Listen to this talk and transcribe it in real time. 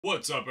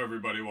What's up,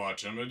 everybody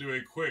watching? I'm going to do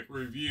a quick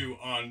review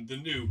on the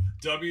new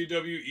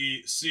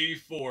WWE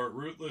C4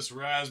 Ruthless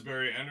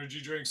Raspberry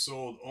Energy Drink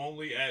sold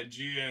only at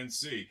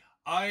GNC.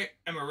 I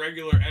am a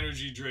regular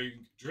energy drink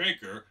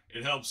drinker.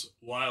 It helps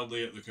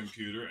wildly at the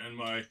computer, and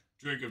my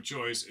drink of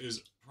choice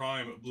is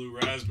Prime Blue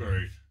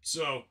Raspberry.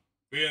 So,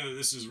 being that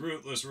this is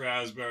Ruthless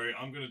Raspberry,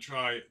 I'm going to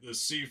try the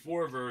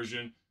C4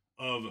 version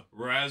of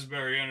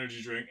Raspberry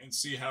Energy Drink and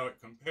see how it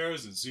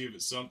compares and see if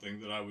it's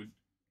something that I would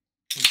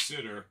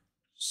consider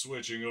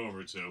switching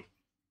over to.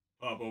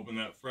 Pop open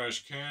that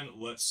fresh can.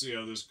 Let's see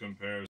how this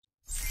compares.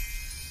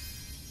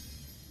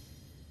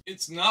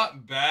 It's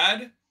not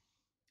bad.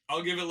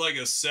 I'll give it like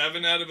a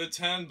 7 out of a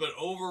 10, but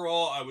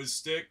overall I would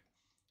stick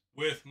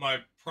with my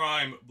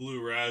Prime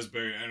Blue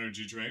Raspberry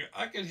Energy Drink.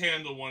 I could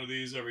handle one of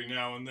these every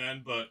now and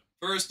then, but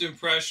first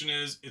impression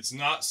is it's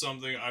not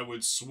something I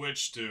would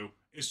switch to.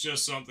 It's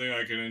just something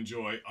I can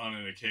enjoy on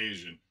an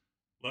occasion.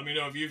 Let me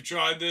know if you've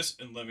tried this,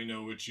 and let me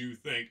know what you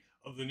think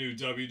of the new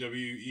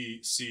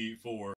WWE C4.